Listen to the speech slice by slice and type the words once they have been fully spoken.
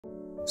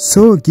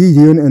So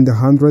Gideon and the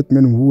 100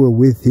 men who were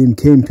with him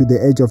came to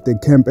the edge of the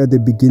camp at the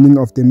beginning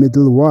of the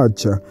middle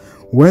watch,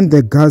 when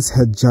the guards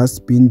had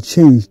just been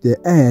changed,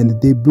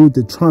 and they blew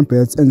the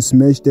trumpets and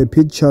smashed the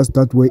pitchers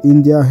that were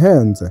in their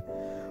hands.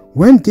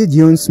 When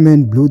Gideon's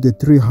men blew the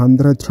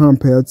 300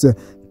 trumpets,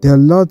 the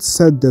Lord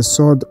set the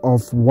sword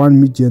of one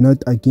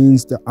Midianite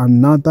against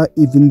another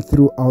even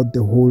throughout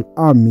the whole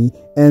army,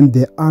 and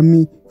the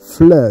army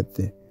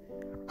fled.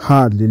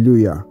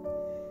 Hallelujah.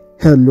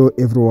 Hello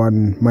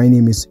everyone, my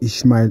name is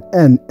Ishmael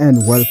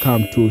and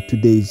welcome to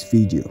today's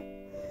video.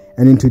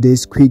 And in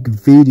today's quick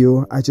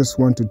video, I just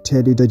want to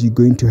tell you that you're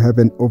going to have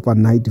an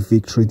overnight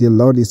victory. The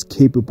Lord is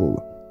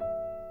capable.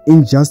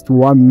 In just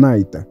one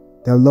night,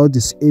 the Lord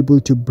is able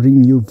to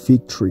bring you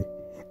victory.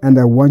 And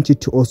I want you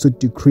to also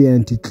decree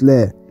and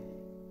declare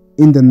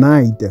in the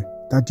night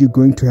that you're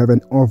going to have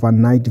an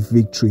overnight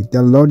victory.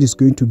 The Lord is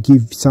going to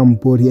give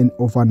somebody an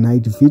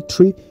overnight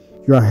victory.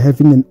 You are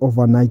having an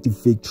overnight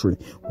victory.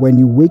 When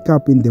you wake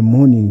up in the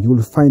morning, you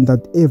will find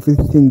that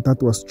everything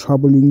that was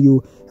troubling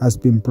you has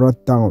been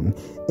brought down.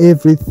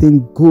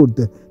 Everything good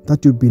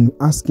that you've been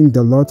asking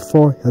the Lord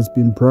for has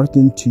been brought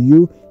into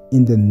you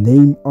in the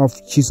name of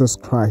Jesus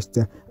Christ.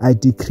 I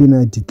decree and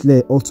I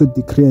declare, also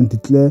decree and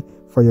declare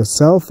for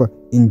yourself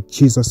in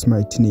Jesus'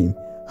 mighty name.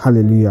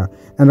 Hallelujah.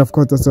 And of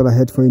course, that's all I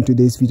had for you in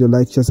today's video.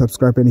 Like, share,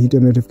 subscribe, and hit the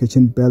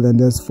notification bell.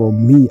 And as for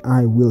me,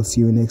 I will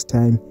see you next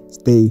time.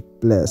 Stay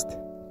blessed.